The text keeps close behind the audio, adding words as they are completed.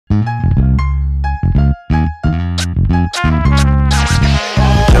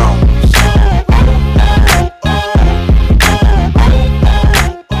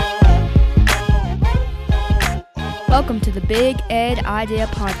Big Ed Idea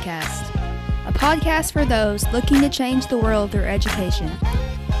Podcast, a podcast for those looking to change the world through education.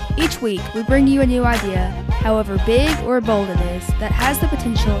 Each week, we bring you a new idea, however big or bold it is, that has the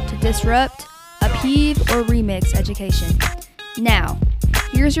potential to disrupt, upheave, or remix education. Now,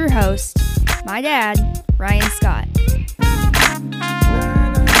 here's your host, my dad, Ryan Scott.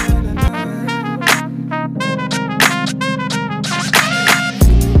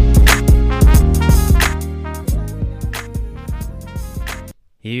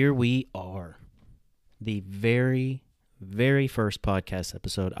 Here we are, the very first podcast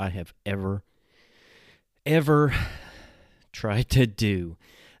episode I have ever tried to do.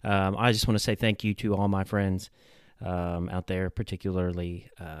 I just want to say thank you to all my friends out there, particularly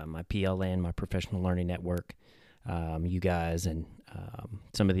my PLN, my Professional Learning Network, you guys, and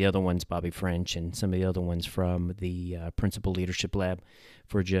some of the other ones, Bobby French, and some of the other ones from the Principal Leadership Lab,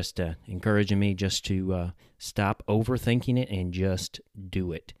 for just encouraging me just to stop overthinking it and just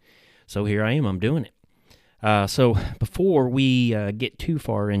do it. So here I am, I'm doing it. So before we get too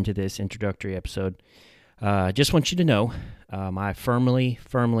far into this introductory episode, I just want you to know I firmly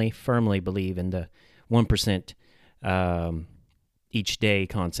believe in the 1% each day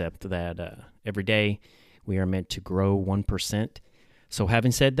concept, that every day we are meant to grow 1%. So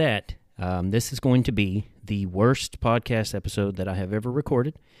having said that, this is going to be the worst podcast episode that I have ever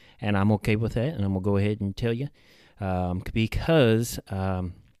recorded, and I'm okay with that, and I'm going to go ahead and tell you, because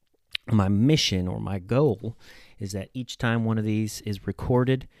my mission or my goal is that each time one of these is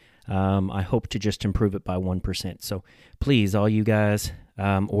recorded, I hope to just improve it by 1%. So please, all you guys,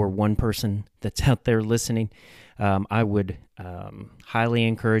 or one person that's out there listening, I would highly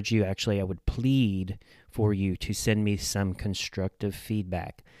encourage you, actually I would plead for you to send me some constructive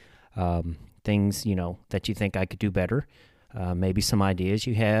feedback. Things, that you think I could do better, maybe some ideas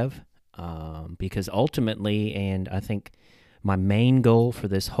you have, because ultimately, and I think my main goal for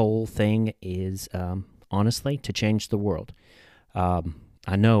this whole thing is, honestly, to change the world. I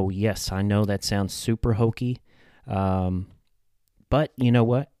know that sounds super hokey, but you know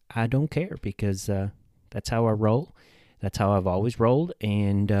what? I don't care, because that's how I roll. That's how I've always rolled,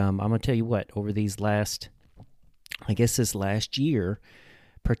 and I'm going to tell you what, over this last year,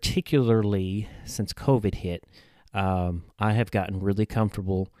 particularly since COVID hit, I have gotten really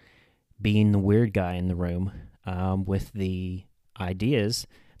comfortable being the weird guy in the room, with the ideas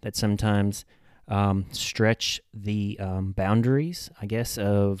that sometimes stretch the boundaries, I guess,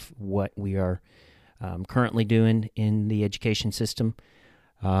 of what we are currently doing in the education system.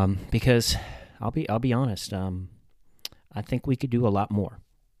 Because I'll be honest, I think we could do a lot more.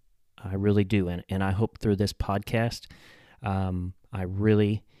 I really do, and I hope through this podcast, I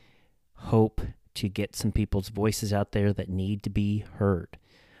really hope to get some people's voices out there that need to be heard.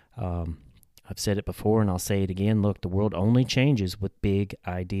 I've said it before, and I'll say it again. Look, the world only changes with big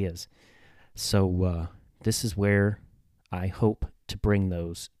ideas. So this is where I hope to bring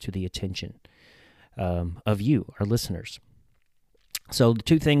those to the attention of you, our listeners. So the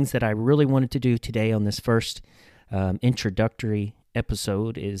two things that I really wanted to do today on this first introductory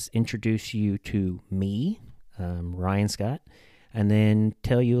episode is introduce you to me, Ryan Scott, and then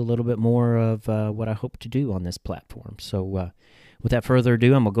tell you a little bit more of what I hope to do on this platform. So without further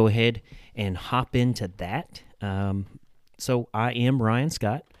ado, I'm going to go ahead and hop into that. So I am Ryan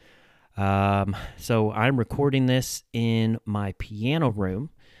Scott. So I'm recording this in my piano room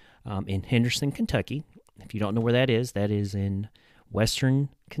in Henderson, Kentucky. If you don't know where that is in western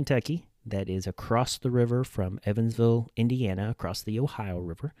Kentucky. That is across the river from Evansville, Indiana, across the Ohio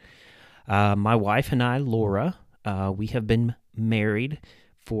River. My wife and I, Laura, we have been married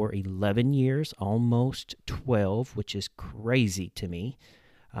for 11 years, almost 12, which is crazy to me.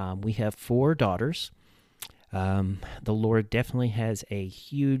 We have 4 daughters. The Lord definitely has a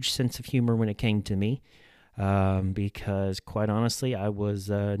huge sense of humor when it came to me, because quite honestly, I was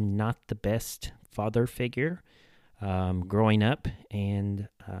not the best father figure growing up, and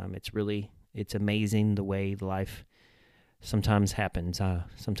it's amazing the way life sometimes happens.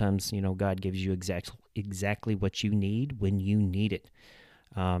 Sometimes, God gives you exactly what you need when you need it.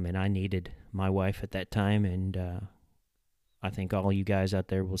 And I needed my wife at that time, and I think all you guys out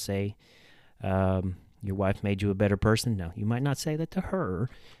there will say, your wife made you a better person. No, you might not say that to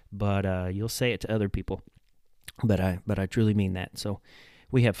her, but you'll say it to other people. But I truly mean that. So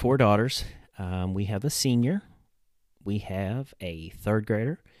we have 4 daughters. We have a senior. We have a 3rd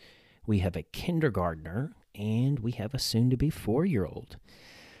grader. We have a kindergartner, and we have a soon-to-be 4-year-old.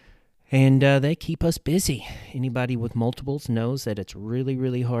 And they keep us busy. Anybody with multiples knows that it's really,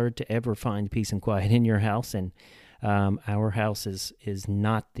 really hard to ever find peace and quiet in your house. And Our house is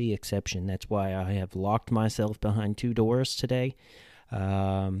not the exception. That's why I have locked myself behind two doors today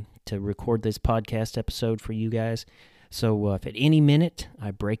to record this podcast episode for you guys. So if at any minute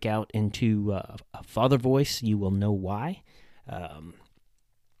I break out into a father voice, you will know why. A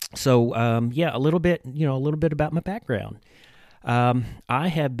little bit about my background. I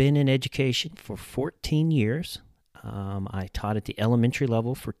have been in education for 14 years. I taught at the elementary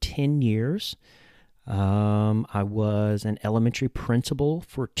level for 10 years. I was an elementary principal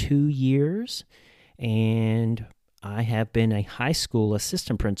for 2 years, and I have been a high school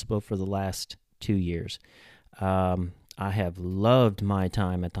assistant principal for the last 2 years. I have loved my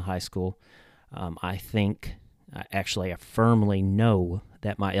time at the high school. I firmly know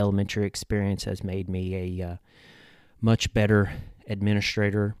that my elementary experience has made me a much better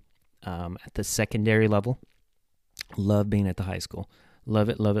administrator at the secondary level. Love being at the high school. Love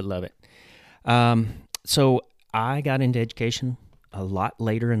it, love it, love it. So I got into education a lot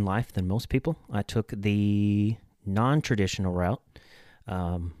later in life than most people. I took the non-traditional route.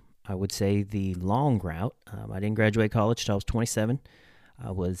 I would say the long route. I didn't graduate college till I was 27.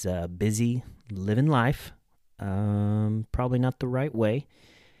 I was busy living life, probably not the right way,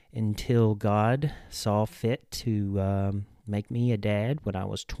 until God saw fit to make me a dad when I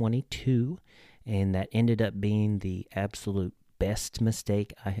was 22, and that ended up being the absolute best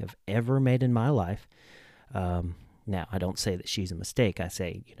mistake I have ever made in my life. Now, I don't say that she's a mistake. I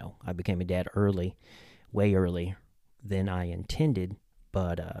say, I became a dad early, way earlier than I intended,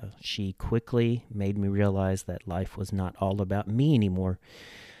 but she quickly made me realize that life was not all about me anymore.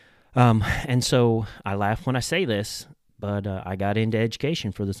 And so I laugh when I say this, but I got into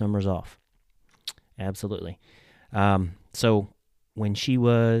education for the summers off. Absolutely. So when she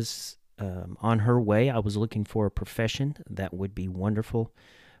was on her way, I was looking for a profession that would be wonderful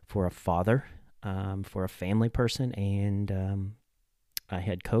for a father, for a family person, and I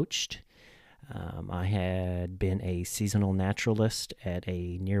had coached. I had been a seasonal naturalist at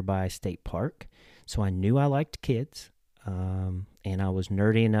a nearby state park, so I knew I liked kids, and I was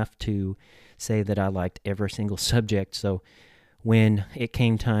nerdy enough to say that I liked every single subject. So when it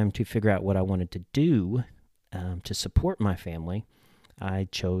came time to figure out what I wanted to do to support my family, I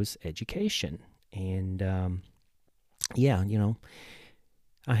chose education. And I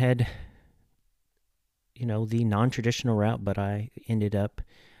had the non-traditional route, but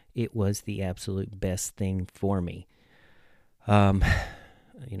it was the absolute best thing for me. Not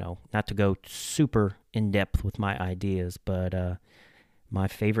to go super in depth with my ideas, but my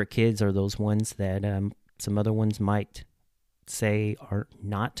favorite kids are those ones that some other ones might say are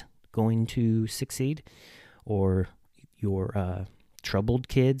not going to succeed, or your troubled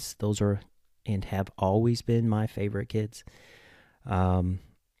kids. Those are and have always been my favorite kids. I'll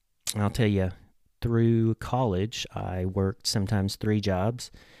tell you, through college, I worked sometimes 3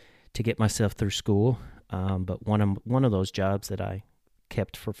 jobs to get myself through school. But one of those jobs that I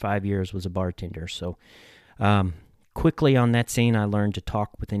kept for 5 years was a bartender. So quickly on that scene, I learned to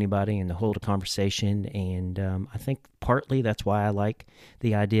talk with anybody and to hold a conversation. And I think partly that's why I like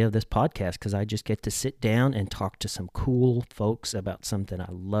the idea of this podcast, because I just get to sit down and talk to some cool folks about something I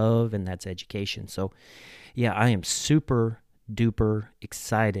love, and that's education. So yeah, I am super duper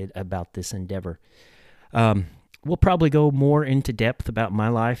excited about this endeavor. We'll probably go more into depth about my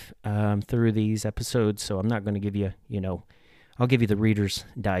life through these episodes, so I'm not going to give you, I'll give you the Reader's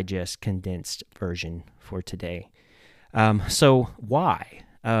Digest condensed version for today. So why?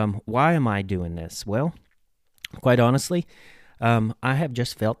 Why am I doing this? Well, quite honestly, I have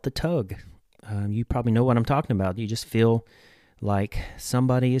just felt the tug. You probably know what I'm talking about. You just feel like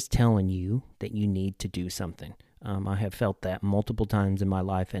somebody is telling you that you need to do something. I have felt that multiple times in my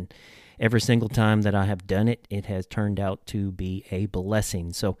life, and every single time that I have done it, it has turned out to be a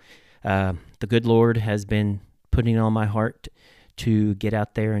blessing. So the good Lord has been putting on my heart to get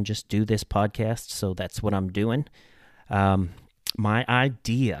out there and just do this podcast, so that's what I'm doing. My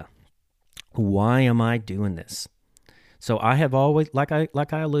idea, why am I doing this? So I have always, like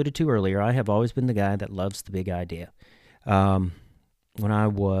I alluded to earlier, I have always been the guy that loves the big idea. When I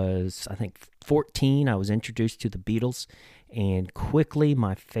was, I think, 14, I was introduced to the Beatles, and quickly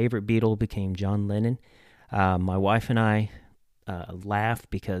my favorite Beatle became John Lennon. My wife and I laugh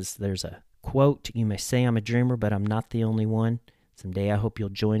because there's a quote, "You may say I'm a dreamer, but I'm not the only one. Someday I hope you'll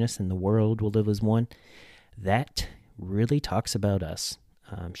join us and the world will live as one." That really talks about us.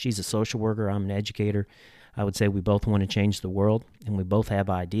 She's a social worker, I'm an educator. I would say we both want to change the world, and we both have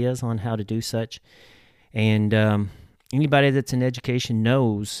ideas on how to do such. And anybody that's in education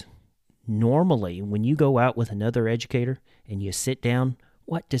knows, normally when you go out with another educator and you sit down,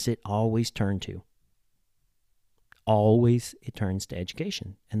 what does it always turn to? always it turns to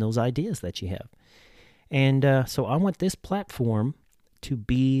education and those ideas that you have. And so I want this platform to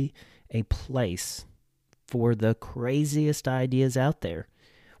be a place for the craziest ideas out there.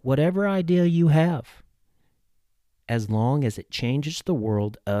 Whatever idea you have, as long as it changes the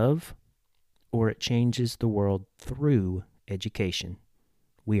world of, or it changes the world through education,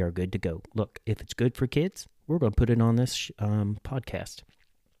 we are good to go. Look, if it's good for kids, we're going to put it on this podcast.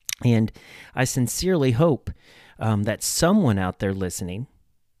 And I sincerely hope that someone out there listening,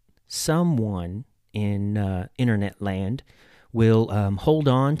 someone in internet land, will hold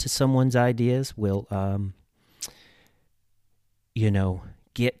on to someone's ideas, will,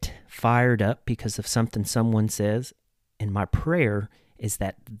 get fired up because of something someone says. And my prayer is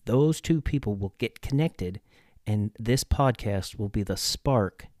that those two people will get connected, and this podcast will be the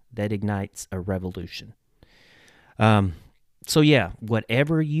spark that ignites a revolution. So yeah,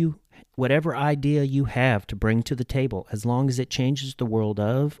 whatever idea you have to bring to the table, as long as it changes the world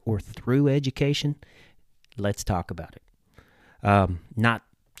of or through education, let's talk about it. Not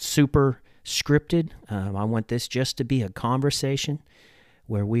super scripted. I want this just to be a conversation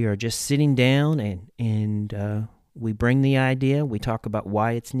where we are just sitting down and we bring the idea, we talk about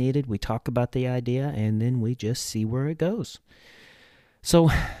why it's needed, we talk about the idea, and then we just see where it goes. So,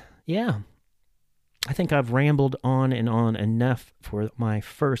 yeah, I think I've rambled on and on enough for my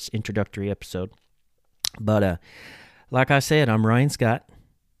first introductory episode. But like I said, I'm Ryan Scott.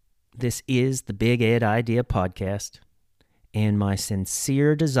 This is the Big Ed Idea Podcast, and my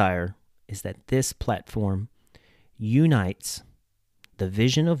sincere desire is that this platform unites the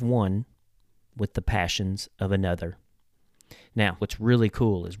vision of one with the passions of another. Now, what's really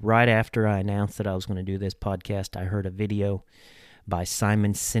cool is right after I announced that I was going to do this podcast, I heard a video by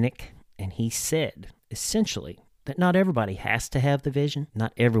Simon Sinek, and he said, essentially, that not everybody has to have the vision.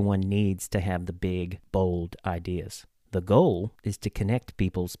 Not everyone needs to have the big, bold ideas. The goal is to connect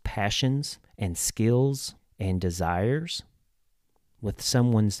people's passions and skills and desires with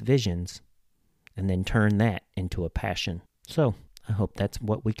someone's visions and then turn that into a passion. So, I hope that's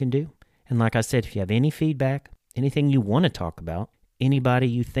what we can do. And like I said, if you have any feedback, anything you want to talk about, anybody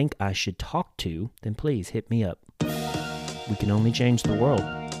you think I should talk to, then please hit me up. We can only change the world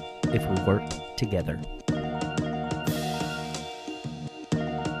if we work together.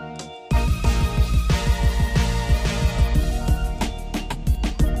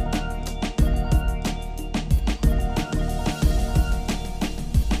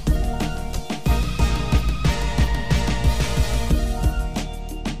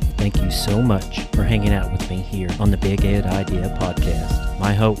 Thank you so much for hanging out with me here on the Big Ed Idea Podcast.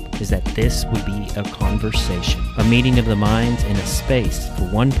 My hope is that this would be a conversation, a meeting of the minds, and a space for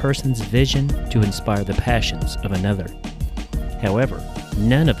one person's vision to inspire the passions of another. However,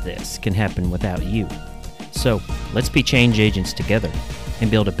 none of this can happen without you. So let's be change agents together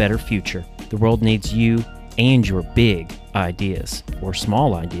and build a better future. The world needs you and your big ideas, or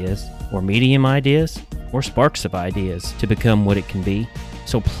small ideas, or medium ideas, or sparks of ideas to become what it can be.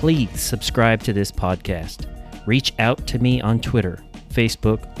 So please subscribe to this podcast. Reach out to me on Twitter,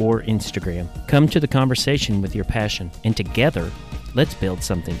 Facebook, or Instagram. Come to the conversation with your passion, and together, let's build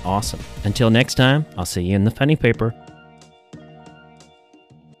something awesome. Until next time, I'll see you in the funny paper.